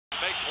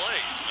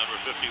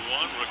51,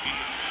 rookie,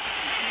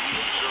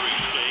 Missouri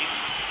State.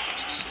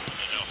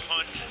 And now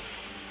Hunt,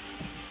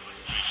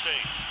 Missouri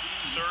State,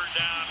 3rd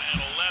down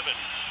and 11.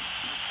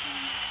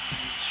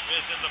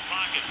 Smith in the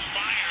pocket,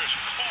 fires,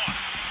 caught.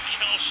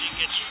 Kelsey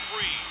gets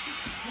free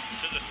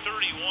to the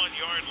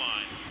 31-yard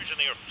line. And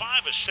they are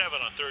 5 of 7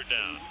 on 3rd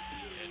down.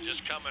 And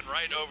just coming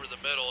right over the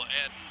middle.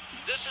 And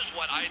this is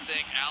what I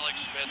think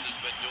Alex Smith has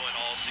been doing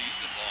all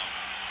season long.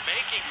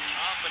 Making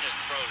confident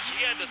throws. He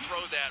had to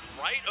throw that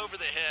right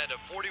over the head of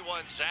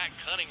 41 Zach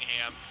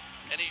Cunningham,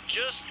 and he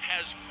just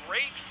has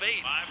great faith.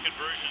 5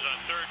 conversions on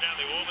 3rd down.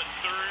 They all been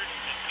 3rd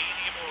and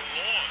medium or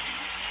long.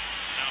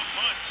 Now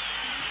Hunt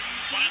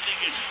finally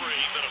gets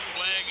free, but a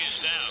flag is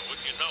down.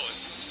 Wouldn't you know it?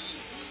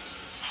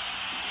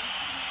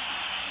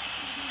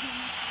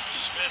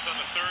 Smith on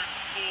the 3rd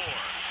and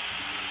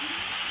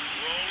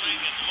 4. Rolling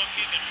and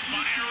looking and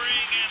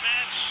firing, and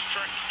that's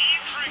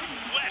Charcandrick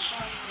West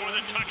for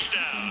the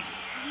touchdown.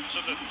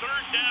 So the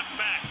 3rd down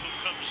back who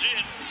comes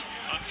in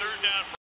on 3rd down.